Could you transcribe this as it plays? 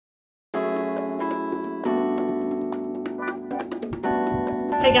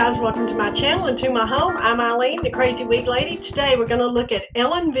Hey guys, welcome to my channel and to my home. I'm Eileen, the Crazy Wig Lady. Today we're going to look at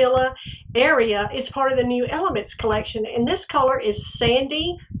Wille area. It's part of the new Elements collection, and this color is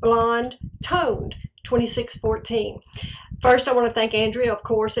Sandy Blonde Toned 2614. First, I want to thank Andrea, of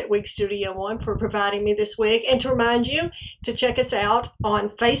course, at Wig Studio One for providing me this wig, and to remind you to check us out on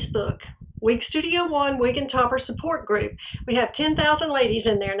Facebook. Wig Studio One Wig and Topper Support Group. We have 10,000 ladies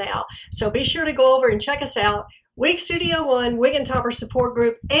in there now, so be sure to go over and check us out. Wig Studio One Wig and Topper Support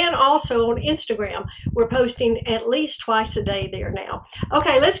Group, and also on Instagram. We're posting at least twice a day there now.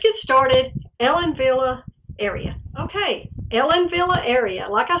 Okay, let's get started. Wille area. Okay, Wille area.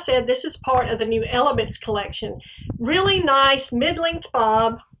 Like I said, this is part of the new Elements collection. Really nice mid-length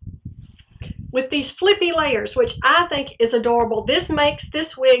bob with these flippy layers, which I think is adorable. This makes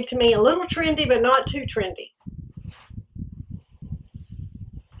this wig to me a little trendy, but not too trendy.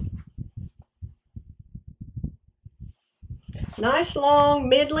 Nice long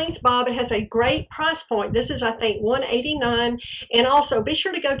mid-length bob. It has a great price point. This is, I think, $189. And also be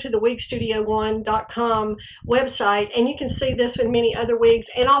sure to go to the wigstudio1.com website, and you can see this and many other wigs.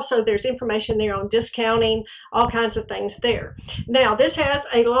 And also there's information there on discounting, all kinds of things there. Now this has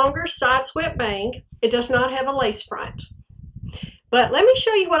a longer side swept bang. It does not have a lace front. But let me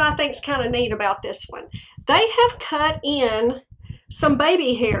show you what I think is kind of neat about this one. They have cut in some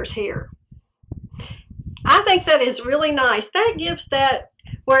baby hairs here. I think that is really nice. That gives that,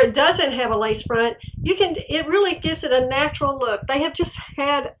 where it doesn't have a lace front, it really gives it a natural look. They have just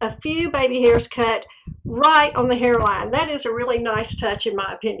had a few baby hairs cut right on the hairline. That is a really nice touch in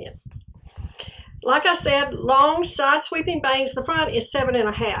my opinion. Like I said, long side sweeping bangs. The front is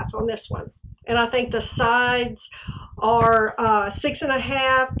 7.5 on this one. And I think the sides are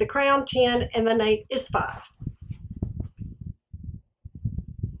 6.5, the crown 10, and the nape is 5.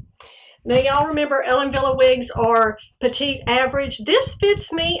 Now y'all remember Wille wigs are petite average. This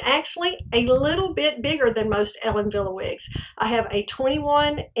fits me actually a little bit bigger than most Wille wigs. I have a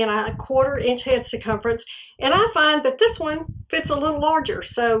 21.25 inch head circumference, and I find that this one fits a little larger.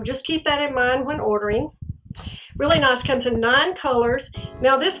 So just keep that in mind when ordering. Really nice, comes in 9 colors.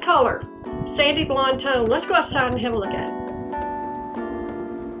 Now this color, Sandy Blonde Tone, let's go outside and have a look at it.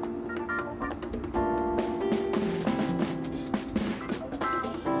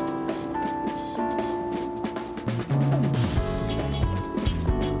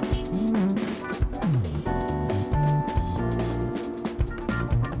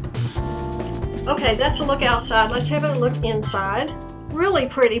 Okay, that's a look outside. Let's have a look inside. Really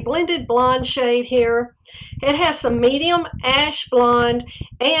pretty blended blonde shade here. It has some medium ash blonde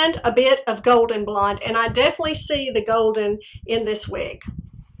and a bit of golden blonde, and I definitely see the golden in this wig.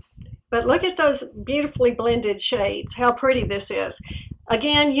 But look at those beautifully blended shades. How pretty this is.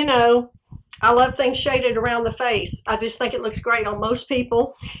 Again, you know, I love things shaded around the face. I just think it looks great on most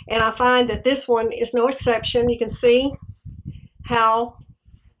people, and I find that this one is no exception. You can see how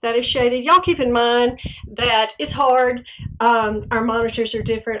that is shaded. Y'all keep in mind that it's hard. Our monitors are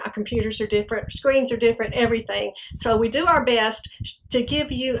different, our computers are different, our screens are different, everything. So we do our best to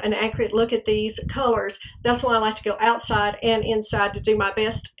give you an accurate look at these colors. That's why I like to go outside and inside to do my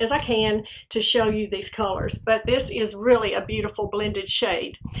best as I can to show you these colors. But this is really a beautiful blended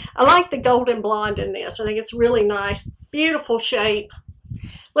shade. I like the golden blonde in this. I think it's really nice, beautiful shape.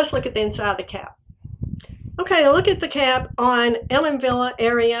 Let's look at the inside of the cap. Okay, look at the cap on Wille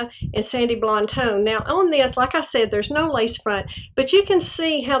area and Sandy Blonde Tone. Now on this, like I said, there's no lace front, but you can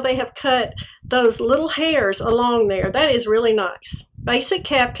see how they have cut those little hairs along there. That is really nice. Basic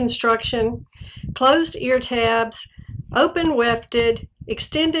cap construction, closed ear tabs, open wefted,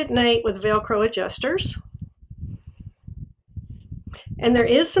 extended nape with Velcro adjusters. And there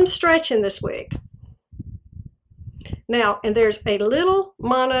is some stretch in this wig. Now, and there's a little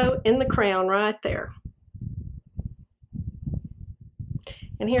mono in the crown right there.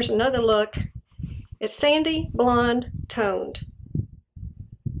 And here's another look. It's Sandy Blonde Toned.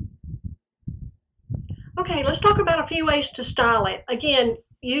 Okay, let's talk about a few ways to style it. Again,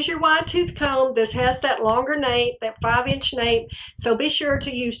 use your wide tooth comb. This has that longer nape, that 5-inch nape. So be sure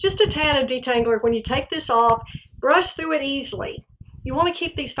to use just a tad of detangler when you take this off. Brush through it easily. You want to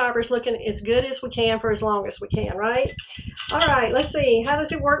keep these fibers looking as good as we can for as long as we can, right? All right, let's see. How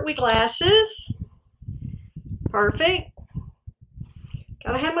does it work with glasses? Perfect.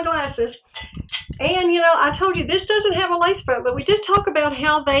 Gotta have my glasses. And you know, I told you this doesn't have a lace front, but we did talk about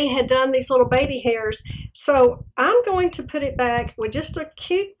how they had done these little baby hairs. So I'm going to put it back with just a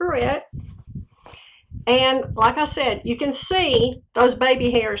cute barrette. And like I said, you can see those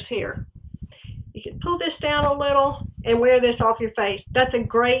baby hairs here. You can pull this down a little and wear this off your face. That's a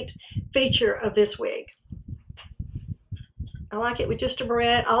great feature of this wig. I like it with just a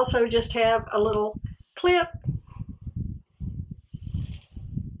barrette. I also just have a little clip.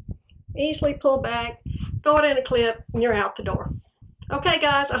 Easily pull back, throw it in a clip, and you're out the door. Okay,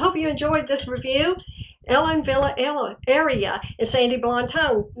 guys, I hope you enjoyed this review. Ellen Villa area in Sandy Blonde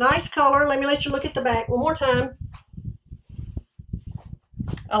Tone. Nice color. Let me let you look at the back one more time.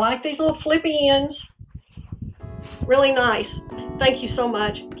 I like these little flippy ends. Really nice. Thank you so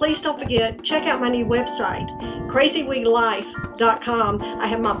much. Please don't forget, check out my new website, crazywiglife.com. I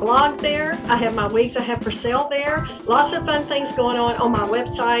have my blog there. I have my wigs I have for sale there. Lots of fun things going on my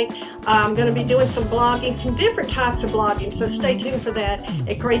website. I'm going to be doing some blogging, some different types of blogging, so stay tuned for that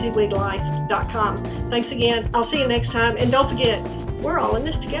at crazywiglife.com. Thanks again. I'll see you next time, and don't forget, we're all in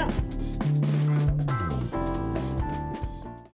this together.